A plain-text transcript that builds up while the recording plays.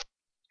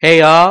Hey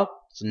y'all,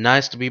 it's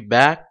nice to be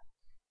back.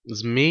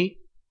 It's me,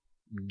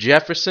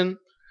 Jefferson,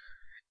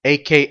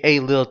 aka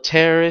Lil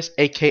Terrorist,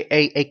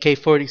 aka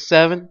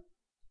AK-47,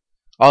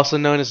 also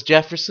known as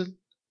Jefferson.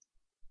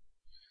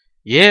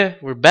 Yeah,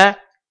 we're back.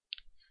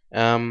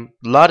 A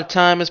lot of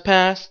time has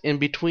passed in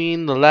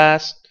between the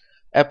last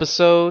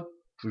episode.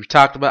 We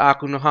talked about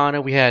Aku no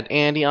Hana. We had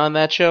Andy on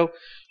that show.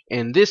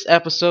 And this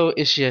episode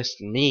is just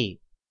me.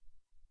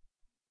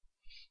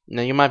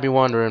 Now you might be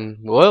wondering,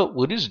 well,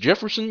 what is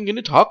Jefferson going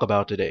to talk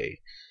about today?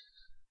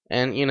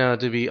 And,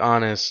 to be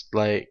honest,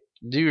 do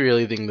you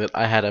really think that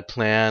I had a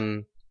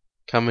plan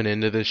coming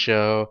into this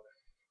show?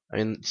 I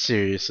mean,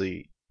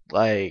 seriously,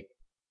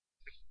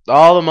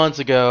 all the months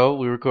ago,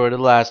 we recorded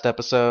the last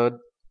episode.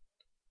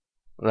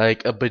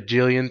 A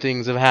bajillion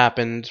things have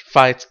happened.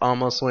 Fights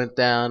almost went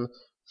down.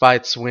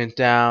 Fights went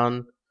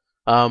down.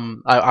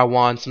 I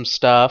won some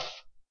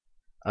stuff.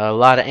 A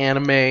lot of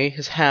anime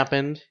has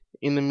happened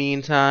in the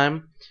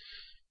meantime.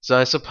 So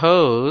I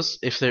suppose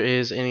if there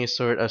is any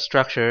sort of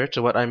structure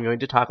to what I'm going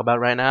to talk about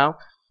right now,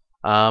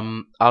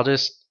 I'll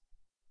just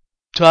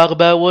talk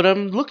about what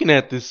I'm looking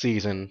at this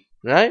season,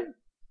 right?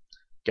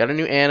 Got a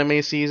new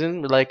anime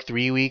season. We're 4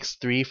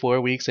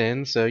 weeks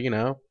in, so,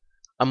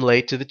 I'm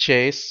late to the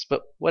chase,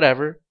 but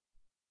whatever.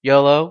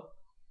 YOLO.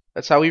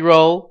 That's how we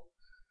roll.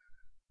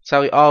 That's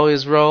how we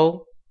always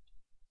roll.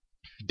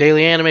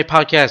 Daily Anime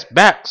Podcast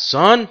back,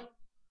 son.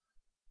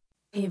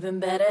 Even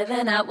better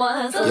than I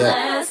was the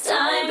last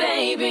time,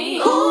 baby.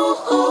 Ooh,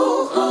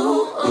 ooh,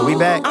 ooh, ooh. We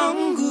back.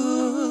 I'm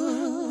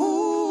good.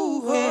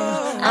 Ooh,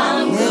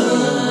 I'm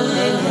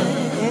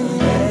good.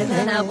 Better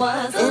than I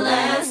was the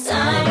last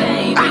time,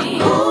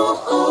 baby. Ooh,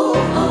 ooh,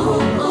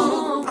 ooh,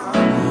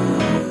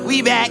 ooh.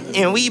 We back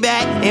and we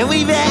back and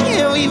we back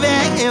and we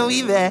back and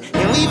we back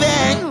and we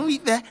back and we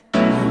back.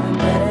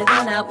 Better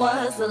than I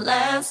was the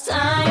last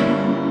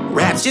time.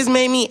 Raps just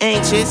made me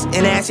anxious,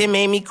 and that shit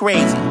made me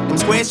crazy. Them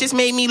squares just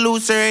made me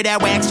looser, that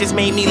wax just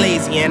made me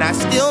lazy. And I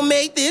still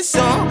make this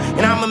song,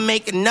 and I'ma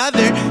make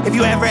another. If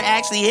you ever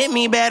actually hit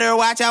me, better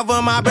watch out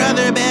for my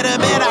brother. Better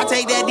bet I'll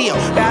take that deal.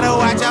 Gotta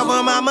watch out for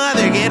my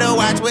mother. Get a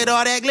watch with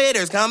all that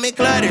glitters. Come in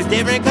clutters,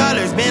 different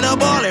colors. Been a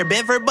baller,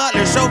 been for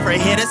Butler. Chauffeur,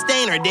 hit a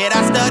stainer. Did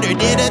I stutter?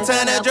 Did a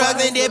ton of drugs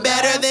and did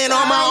better than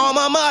all my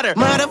alma mater.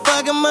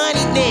 Motherfucking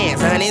money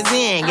dance, hundreds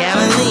in,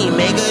 Galilee.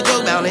 Make a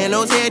joke about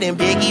Leno's hair, then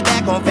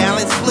piggyback on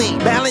Fallon's fleet.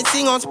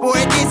 Balancing on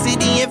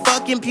sporadicity and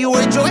fucking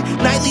pure joy.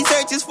 Nightly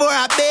searches for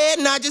our bed,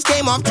 and I just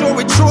came off tour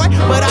with Troy.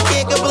 But I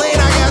can't complain,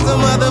 I got some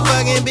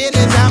motherfucking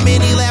business. How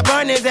many lap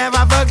partners have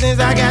I fucked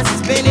since I got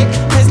suspended?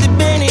 Mr.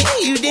 Bennett,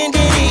 you did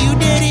it, you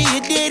did it,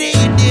 you did it.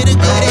 You did a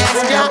good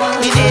ass job,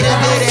 you did a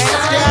good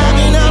ass job,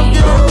 and I'm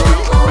good.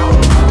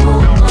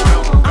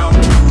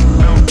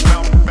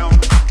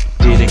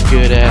 Did a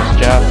good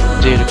ass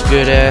job. Did a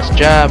good ass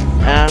job.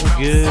 I'm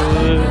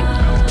good.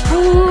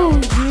 Ooh,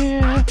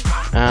 yeah.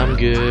 I'm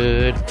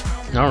good.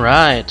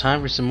 Alright,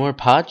 time for some more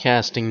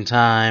podcasting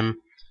time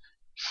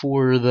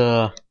for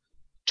the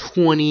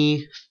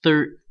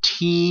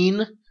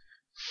 2013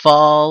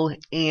 fall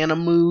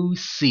anime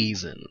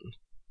season.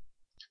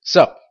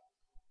 So,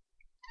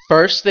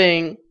 first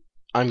thing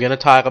I'm going to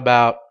talk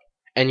about,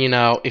 and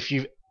if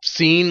you've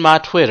seen my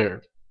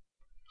Twitter,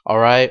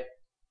 alright,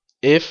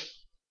 if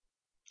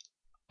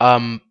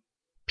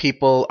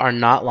people are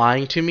not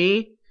lying to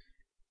me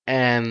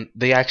and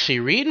they actually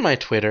read my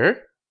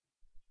Twitter,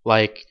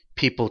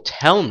 people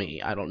tell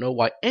me. I don't know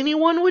why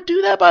anyone would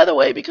do that, by the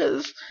way,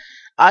 because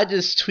I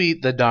just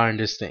tweet the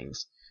darndest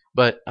things.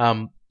 But,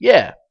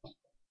 yeah.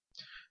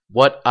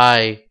 What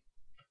I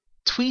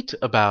tweet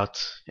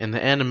about in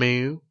the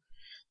anime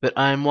that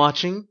I'm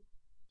watching,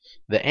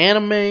 the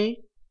anime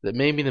that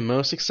made me the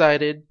most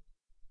excited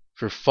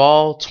for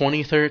fall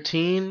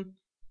 2013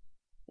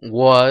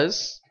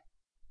 was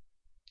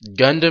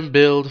Gundam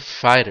Build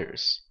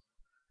Fighters,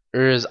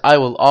 or as I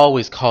will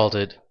always call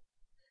it,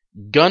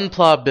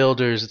 Gunpla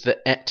Builders, the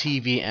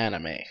TV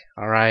anime.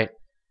 Alright?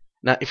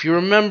 Now, if you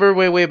remember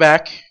way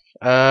back,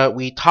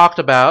 we talked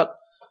about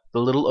the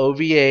little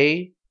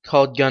OVA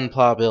called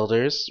Gunpla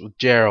Builders with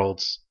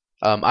Gerald's.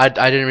 I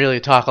didn't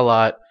really talk a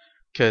lot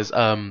because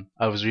I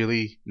was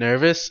really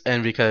nervous,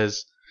 and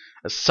because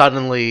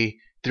suddenly,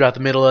 throughout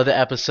the middle of the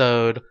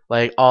episode,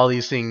 all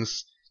these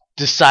things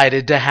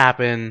decided to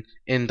happen,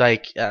 and I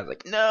was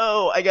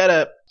no, I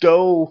gotta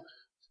go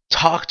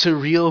talk to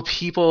real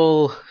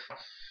people.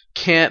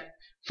 Can't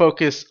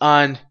focus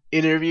on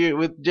interview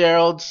with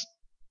Gerald's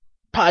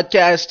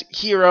podcast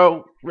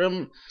hero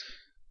from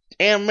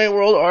Anime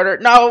World Order.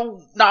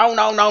 No,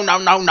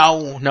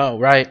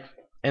 right?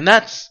 And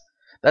that's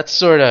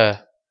sort of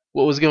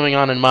what was going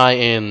on in my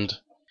end.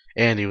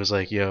 Andy was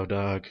like, "Yo,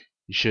 dog,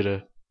 you should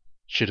have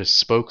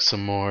spoke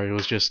some more. It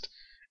was just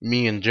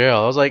me and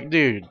Gerald." I was like,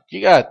 "Dude, you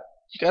got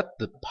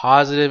the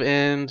positive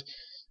end.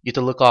 You get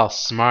to look all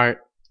smart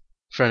in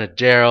front of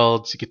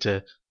Gerald. You get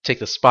to take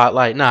the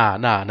spotlight.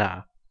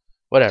 Nah.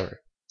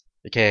 Whatever.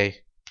 Okay?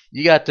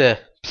 You got the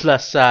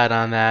plus side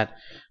on that.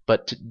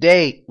 But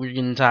today, we're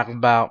going to talk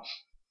about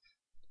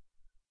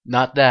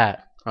not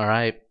that.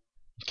 Alright?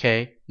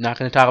 Okay? Not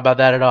going to talk about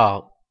that at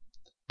all.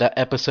 that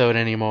episode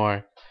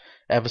anymore.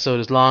 Episode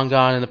is long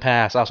gone in the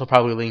past. I'll also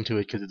probably link to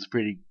it because it's a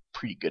pretty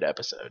good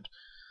episode.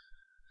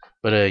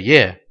 But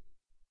yeah,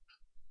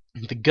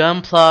 the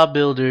Gunpla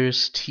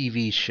Builders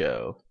TV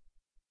show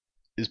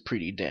is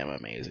pretty damn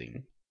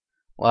amazing.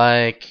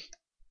 Like,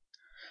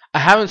 I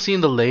haven't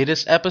seen the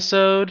latest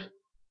episode,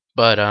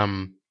 but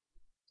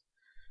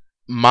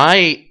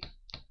my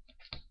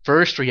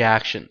first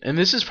reaction, and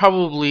this is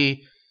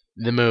probably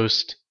the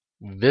most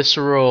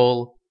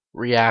visceral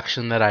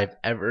reaction that I've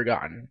ever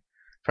gotten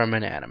from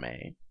an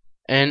anime.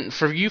 And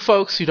for you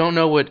folks who don't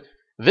know what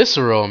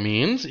visceral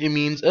means, it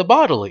means a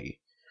bodily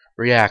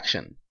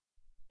reaction.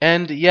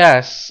 And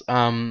yes,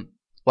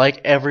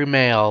 like every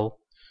male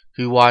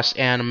who watched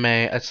anime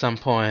at some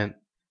point,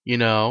 you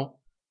know,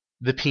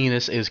 the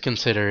penis is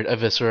considered a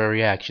visceral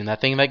reaction.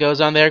 That thing that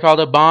goes on there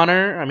called a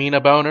boner,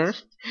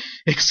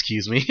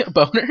 excuse me, a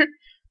boner,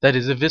 that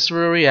is a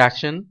visceral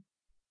reaction.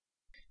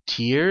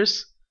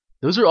 Tears,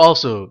 those are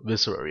also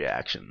visceral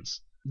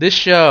reactions. This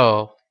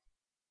show,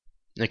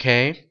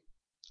 okay,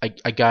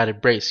 I gotta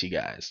brace you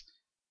guys.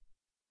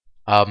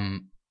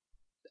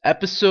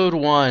 Episode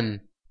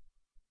 1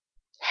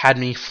 had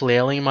me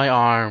flailing my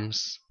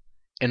arms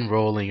and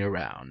rolling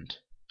around.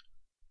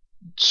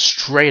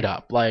 Straight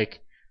up,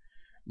 like,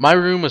 my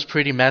room was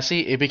pretty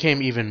messy. It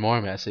became even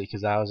more messy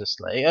because I was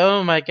just like,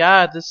 oh my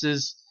god, this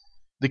is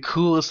the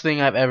coolest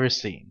thing I've ever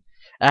seen.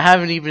 I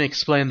haven't even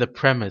explained the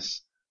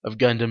premise of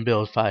Gundam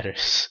Build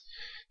Fighters.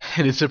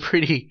 And it's a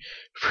pretty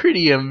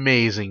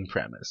amazing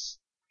premise.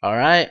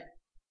 Alright?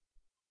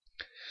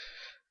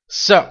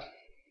 So,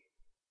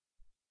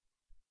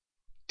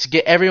 to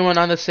get everyone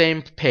on the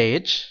same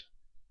page,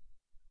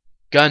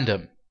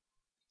 Gundam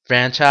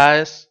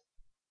franchise,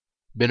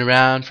 been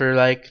around for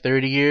like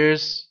 30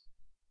 years.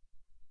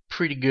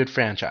 Pretty good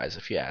franchise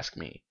if you ask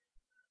me.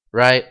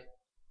 Right?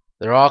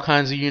 There are all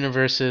kinds of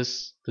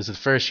universes. This is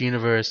the first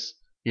universe,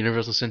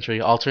 Universal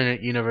Century,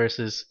 alternate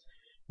universes,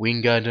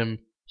 Wing Gundam,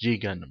 G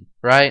Gundam,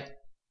 right?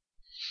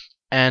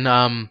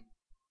 And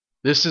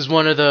this is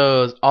one of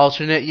those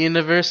alternate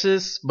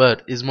universes,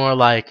 but is more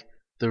like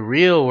the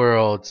real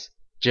world's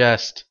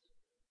just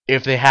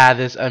if they had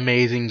this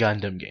amazing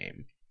Gundam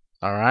game.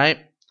 Alright?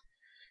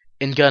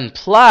 In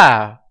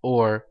Gunpla,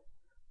 or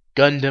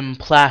Gundam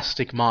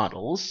plastic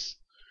models,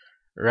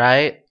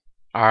 right,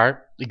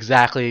 are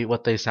exactly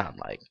what they sound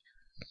like.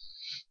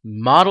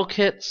 Model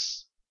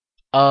kits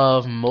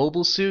of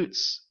mobile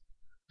suits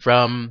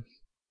from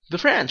the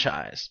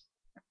franchise.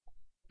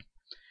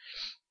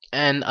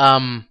 And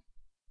I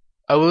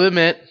will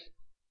admit,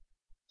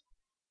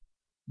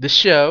 the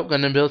show,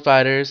 Gundam Build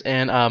Fighters,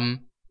 and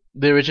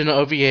the original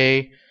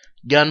OVA,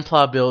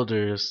 Gunpla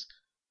Builders,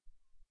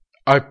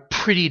 are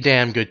pretty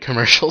damn good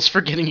commercials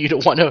for getting you to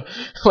want to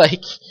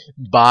like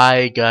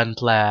buy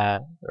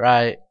Gunpla,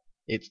 right?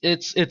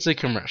 It's a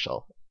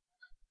commercial.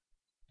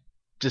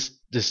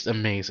 Just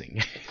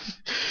amazing.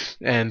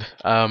 And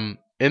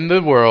in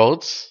the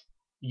worlds,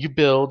 you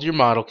build your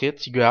model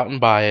kits, you go out and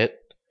buy it,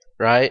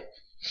 right?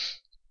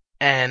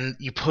 And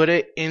you put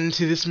it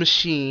into this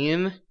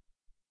machine,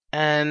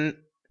 and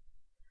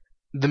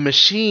the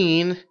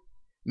machine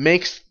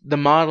makes the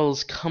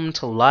models come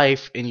to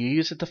life, and you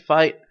use it to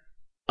fight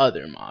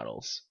other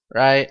models,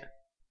 right?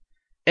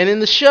 And in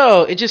the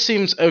show, it just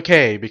seems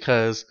okay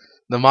because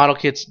the model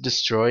kits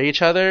destroy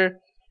each other.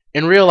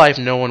 In real life,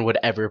 no one would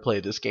ever play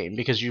this game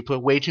because you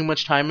put way too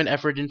much time and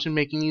effort into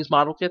making these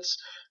model kits,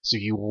 so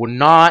you would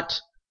not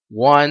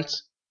want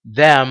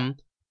them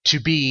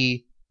to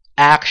be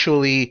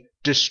actually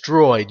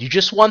destroyed. You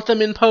just want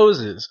them in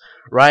poses,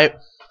 right?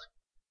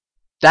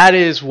 That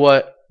is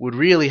what would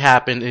really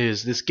happen,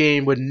 is this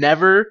game would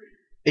never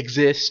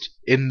exist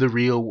in the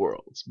real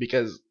world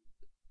because,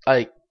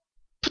 like,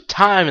 put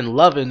time and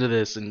love into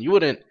this, and you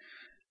wouldn't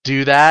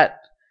do that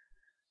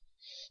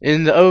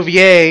in the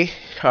OVA.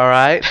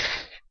 Alright?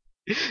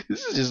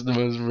 This is just the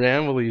most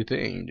rambly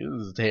thing.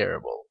 This is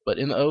terrible. But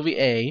in the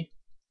OVA,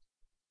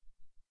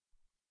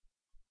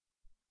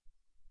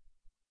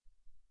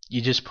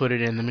 you just put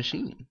it in the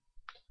machine.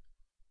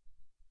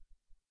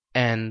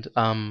 And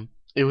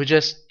it would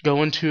just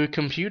go into a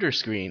computer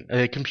screen,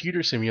 a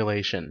computer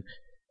simulation,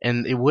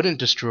 and it wouldn't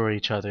destroy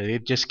each other.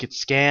 They'd just get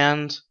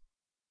scanned,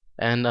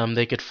 and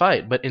they could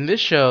fight. But in this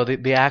show,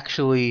 they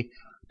actually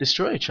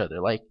destroy each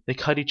other. Like, they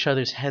cut each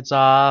other's heads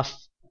off,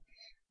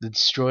 they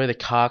destroy the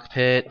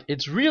cockpit.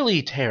 It's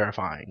really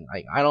terrifying.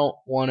 Like, I don't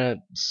want to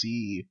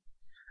see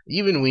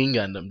even Wing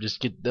Gundam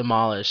just get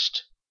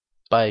demolished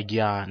by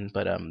Gyan.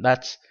 But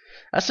that's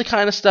the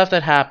kind of stuff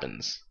that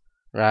happens,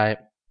 right?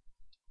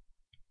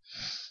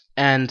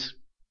 And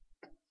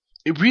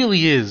it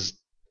really is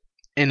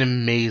an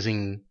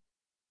amazing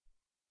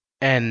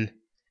and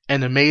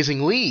an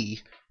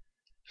amazingly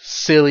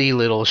silly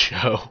little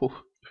show.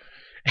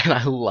 And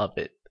I love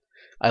it.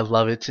 I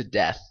love it to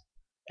death.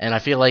 And I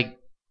feel like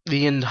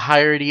the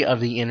entirety of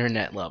the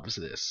internet loves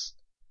this.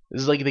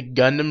 This is like the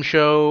Gundam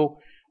show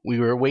we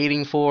were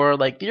waiting for.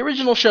 Like, the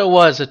original show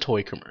was a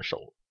toy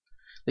commercial.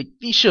 Like,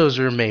 these shows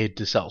were made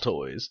to sell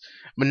toys.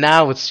 But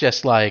now it's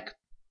just like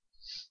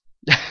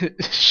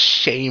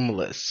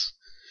shameless.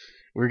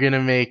 We're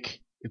gonna make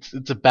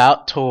it's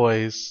about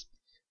toys,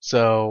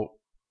 so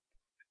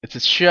it's a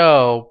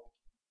show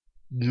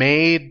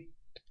made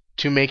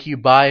to make you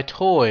buy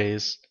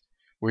toys,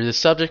 where the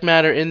subject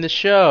matter in the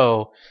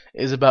show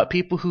is about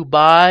people who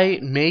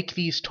make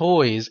these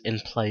toys,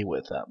 and play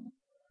with them.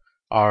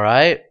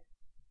 Alright?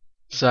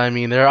 So, I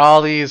mean, there are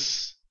all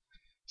these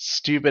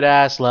stupid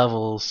ass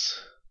levels.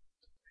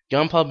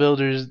 Gunpla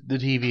Builders, the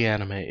TV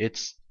anime.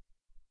 It's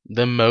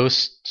the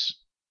most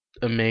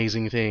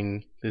amazing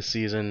thing this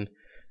season.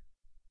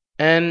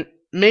 And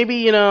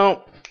maybe,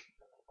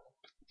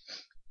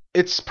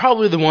 it's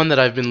probably the one that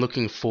I've been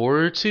looking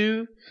forward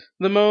to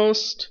the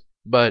most,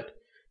 but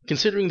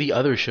considering the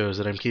other shows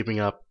that I'm keeping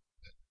up,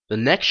 the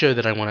next show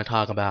that I want to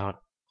talk about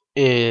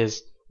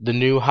is the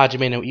new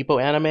Hajime no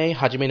Ippo anime,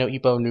 Hajime no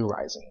Ippo New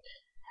Rising.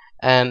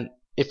 And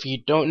if you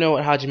don't know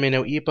what Hajime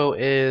no Ippo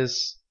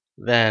is,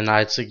 then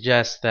I'd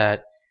suggest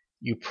that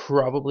you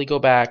probably go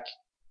back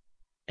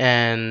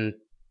and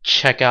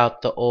check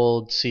out the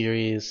old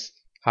series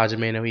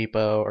Hajime no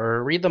Ippo,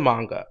 or read the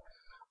manga.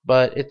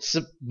 But it's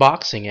a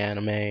boxing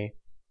anime,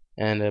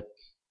 and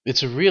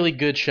it's a really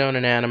good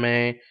shonen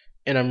anime,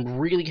 and I'm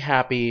really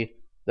happy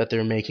that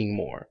they're making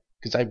more,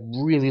 because I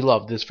really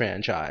love this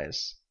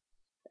franchise,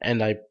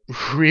 and I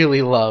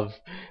really love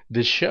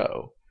this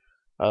show.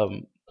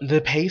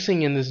 The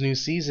pacing in this new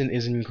season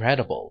is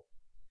incredible,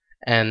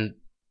 and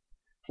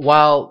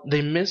while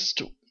they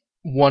missed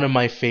one of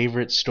my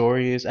favorite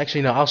stories,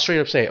 actually no, I'll straight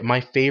up say it,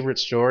 my favorite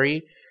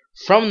story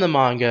from the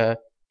manga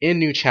in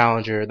New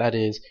Challenger, that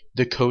is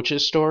the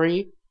coach's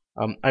story.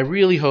 I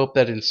really hope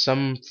that in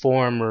some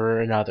form or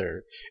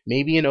another,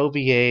 maybe an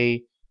OVA,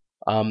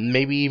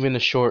 maybe even a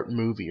short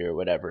movie or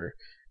whatever,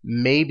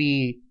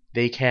 maybe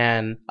they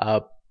can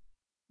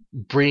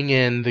bring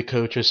in the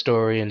coach's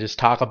story and just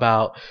talk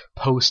about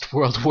post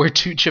World War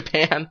II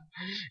Japan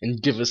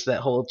and give us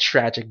that whole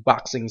tragic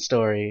boxing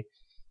story.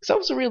 Because that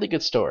was a really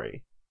good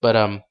story.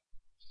 But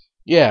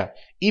yeah,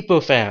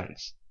 Ippo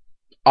fans,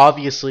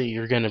 obviously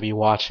you're gonna be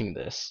watching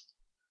this.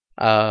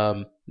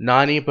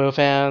 Non-Ippo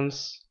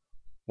fans,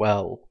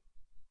 well,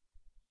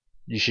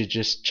 you should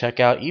just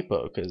check out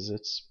Ippo, because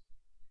it's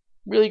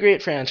a really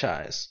great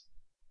franchise.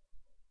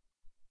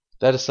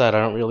 That aside,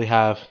 I don't really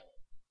have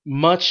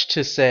much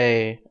to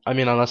say. I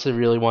mean, unless I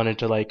really wanted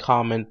to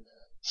comment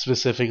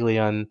specifically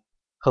on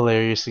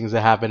hilarious things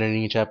that happen in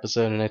each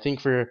episode. And I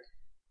think for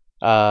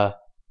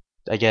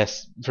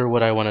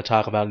what I want to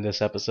talk about in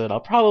this episode, I'll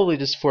probably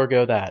just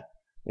forego that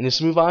and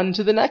just move on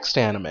to the next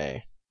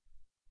anime.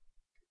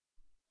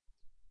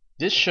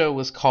 This show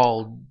was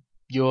called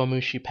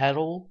Yowamushi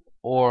Pedal,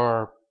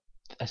 or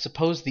I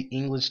suppose the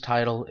English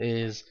title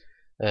is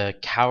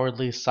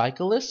Cowardly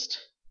Cyclist.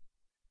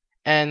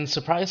 And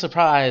surprise,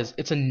 surprise,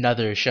 it's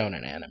another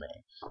shonen anime.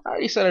 I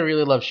already said I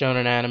really love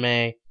shonen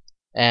anime,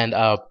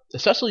 and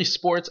especially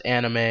sports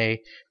anime.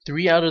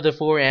 3 out of the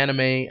 4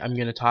 anime I'm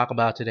going to talk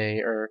about today,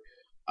 or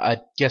I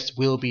guess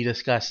will be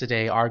discussed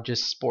today, are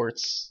just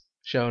sports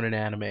shonen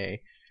anime.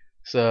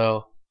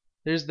 So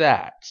there's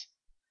that.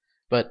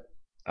 But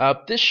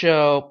this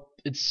show,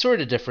 it's sort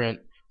of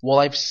different. While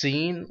I've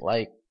seen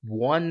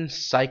one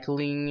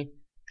cycling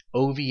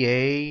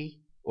OVA,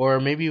 or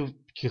maybe you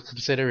could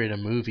consider it a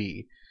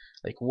movie,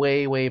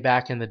 way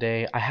back in the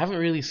day, I haven't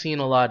really seen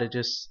a lot of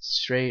just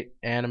straight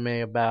anime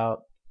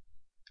about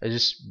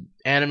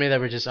anime that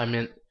were just,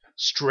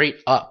 straight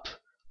up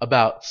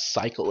about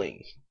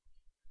cycling.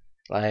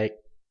 I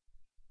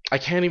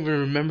can't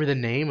even remember the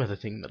name of the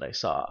thing that I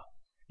saw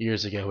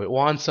years ago. It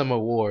won some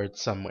award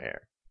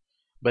somewhere.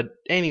 But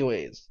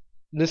anyways,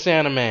 this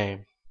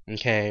anime,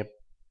 okay,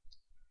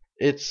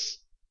 it's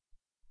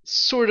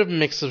sort of a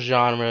mix of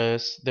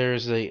genres.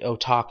 There's a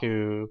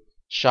otaku,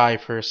 shy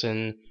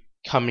person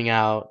coming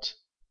out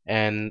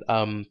and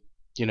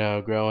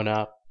growing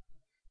up,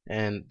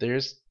 and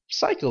there's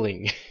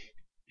cycling.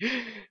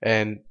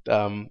 And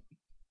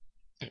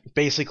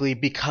basically,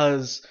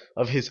 because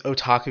of his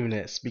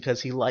otaku-ness,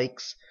 because he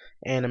likes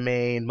anime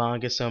and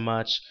manga so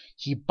much,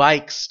 he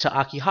bikes to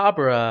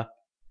Akihabara,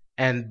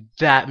 and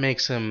that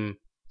makes him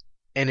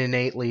an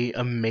innately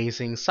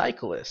amazing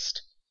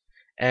cyclist,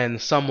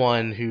 and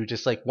someone who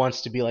just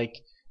wants to be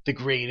the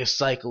greatest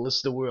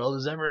cyclist the world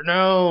has ever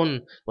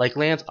known, like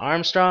Lance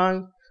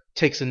Armstrong,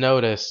 takes a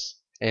notice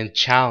and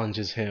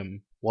challenges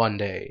him one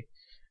day.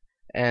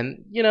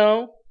 And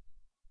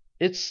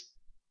it's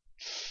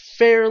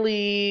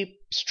fairly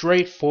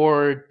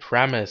straightforward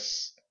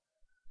premise,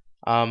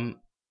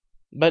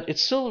 but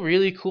it's still a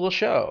really cool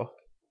show.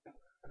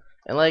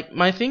 And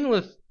my thing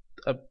with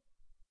a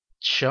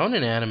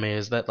shonen anime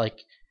is that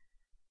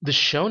the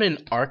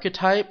shonen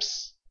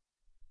archetypes,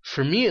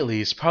 for me at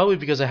least, probably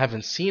because I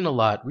haven't seen a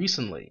lot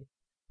recently,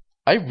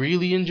 I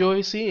really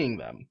enjoy seeing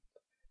them.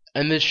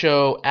 And this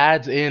show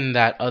adds in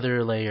that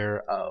other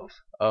layer of,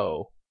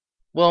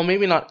 well,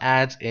 maybe not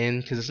adds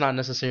in, because it's not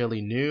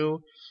necessarily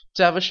new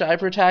to have a shy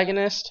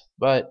protagonist,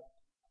 but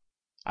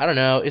I don't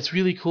know, it's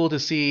really cool to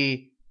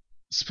see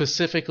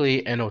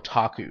specifically an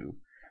otaku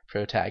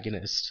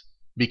protagonist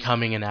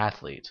becoming an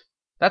athlete.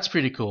 That's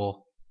pretty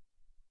cool.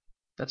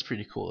 That's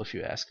pretty cool if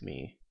you ask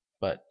me.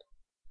 But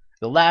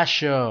the last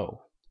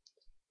show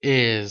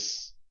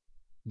is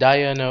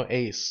Dia no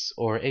Ace,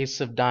 or Ace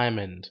of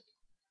Diamond.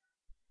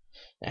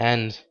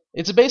 And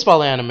it's a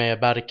baseball anime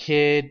about a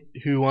kid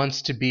who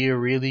wants to be a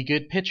really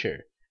good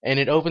pitcher. And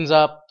it opens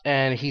up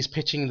and he's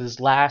pitching this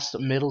last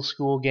middle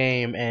school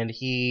game and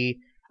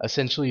he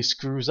essentially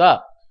screws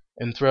up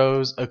and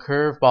throws a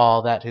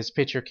curveball that his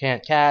pitcher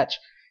can't catch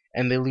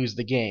and they lose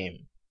the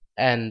game.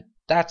 And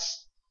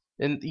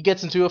he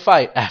gets into a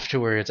fight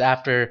afterwards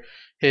after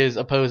his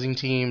opposing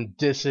team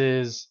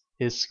disses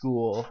his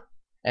school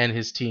and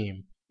his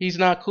team. He's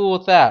not cool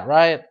with that,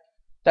 right?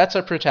 That's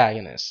our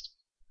protagonist.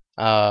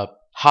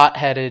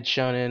 Hot-headed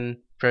shonen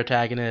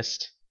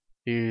protagonist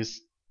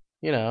who's,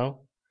 your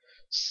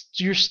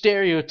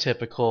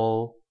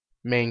stereotypical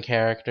main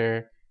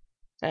character.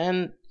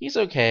 And he's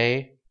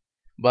okay,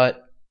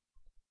 but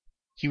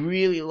he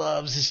really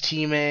loves his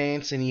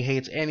teammates and he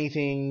hates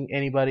anything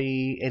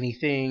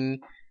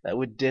that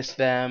would diss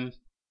them.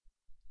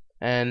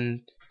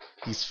 And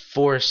he's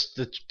forced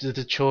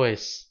the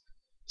choice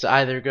to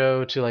either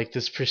go to like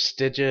this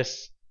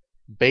prestigious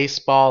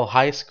baseball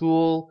high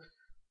school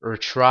or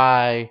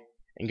try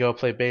and go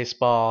play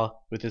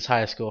baseball with his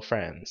high school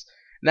friends.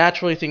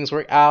 Naturally, things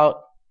work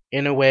out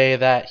in a way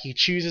that he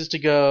chooses to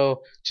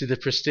go to the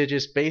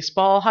prestigious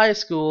baseball high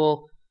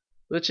school,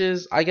 which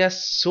is, I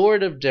guess,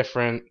 sort of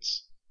different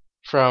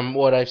from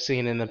what I've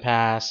seen in the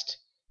past.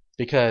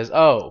 Because,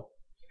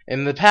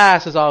 in the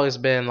past has always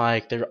been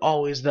like, they're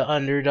always the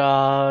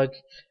underdog,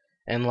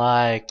 and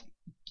like,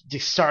 they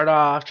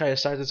try to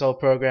start this whole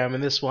program,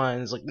 and this one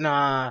is like,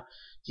 nah,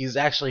 he's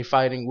actually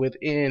fighting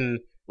within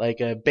like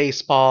a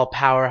baseball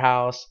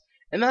powerhouse,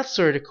 and that's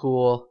sort of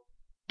cool,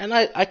 and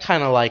I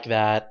kind of like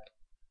that.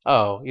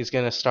 He's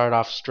gonna start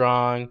off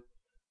strong,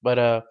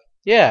 but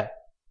yeah,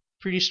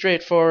 pretty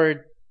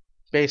straightforward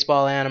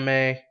baseball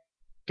anime,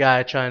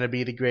 guy trying to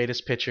be the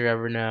greatest pitcher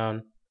ever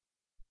known.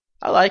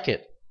 I like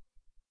it.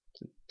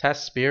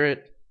 Test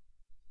spirit.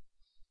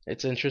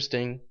 It's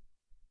interesting.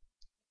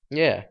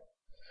 Yeah.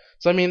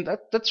 So I mean,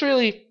 that's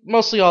really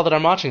mostly all that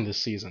I'm watching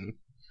this season.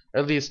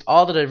 Or at least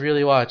all that I've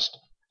really watched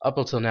up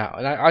until now.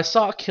 And I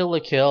saw Kill la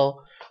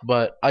Kill,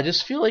 but I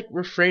just feel like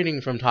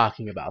refraining from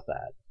talking about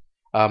that.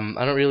 I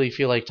don't really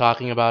feel like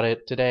talking about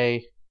it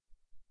today.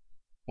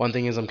 One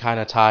thing is I'm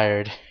kind of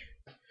tired.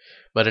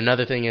 But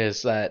another thing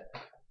is that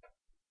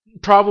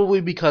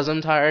probably because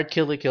I'm tired,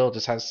 Kill la Kill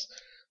just has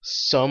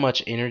so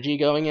much energy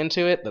going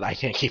into it that I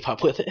can't keep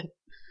up with it.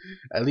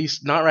 At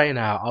least not right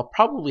now. I'll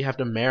probably have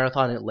to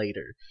marathon it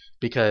later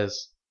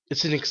because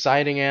it's an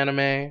exciting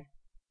anime.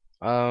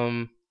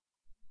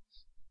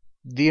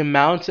 The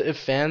amount of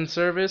fan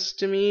service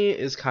to me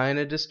is kind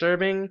of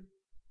disturbing.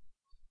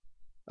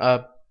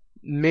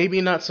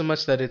 Maybe not so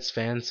much that it's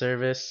fan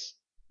service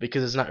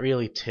because it's not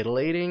really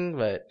titillating,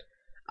 but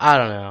I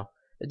don't know.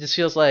 It just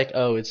feels like,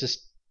 it's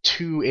just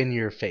too in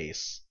your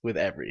face with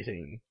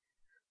everything.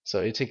 So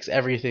it takes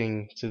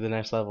everything to the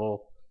next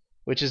level,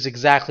 which is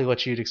exactly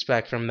what you'd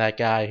expect from that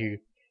guy who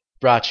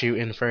brought you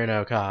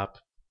Inferno Cop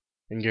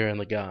and Gurren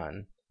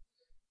Lagann.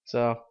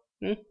 So,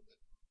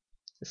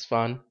 it's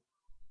fun.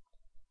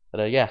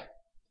 But yeah.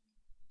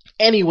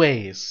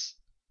 Anyways,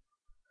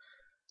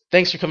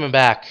 thanks for coming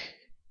back.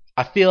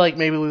 I feel like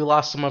maybe we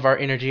lost some of our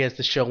energy as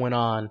the show went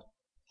on.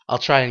 I'll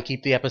try and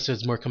keep the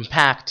episodes more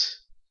compact.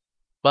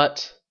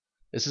 But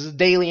this is a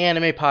daily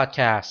anime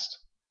podcast,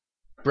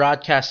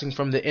 broadcasting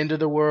from the end of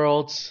the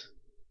world. This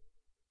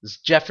is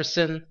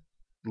Jefferson,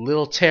 the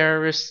little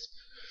terrorist,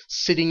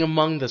 sitting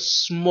among the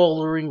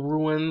smoldering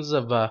ruins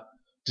of a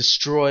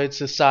destroyed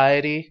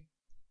society,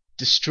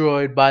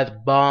 destroyed by the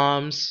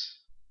bombs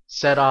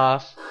set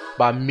off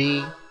by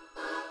me.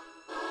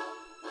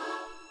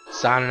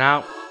 Signing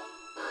out.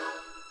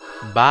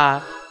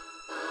 Bye.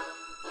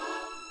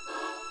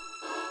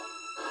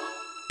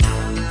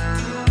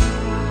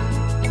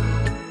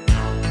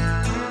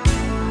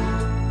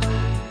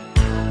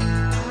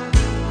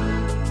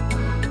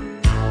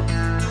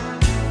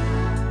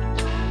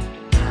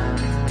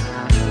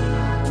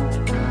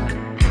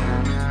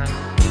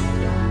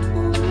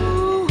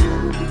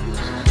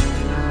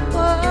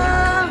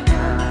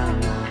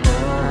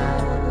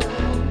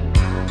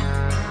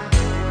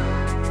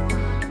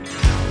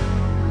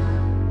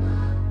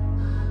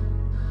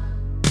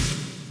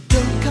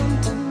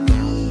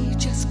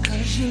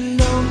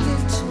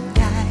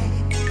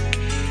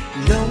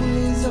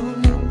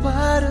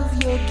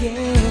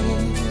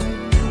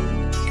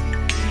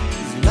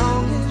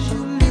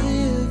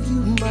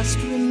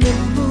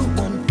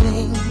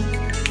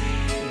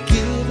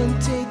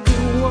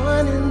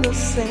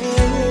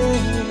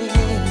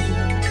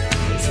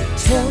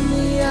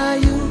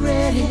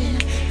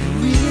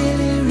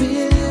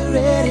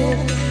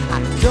 I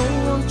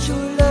don't want your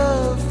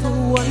love for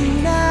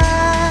one night.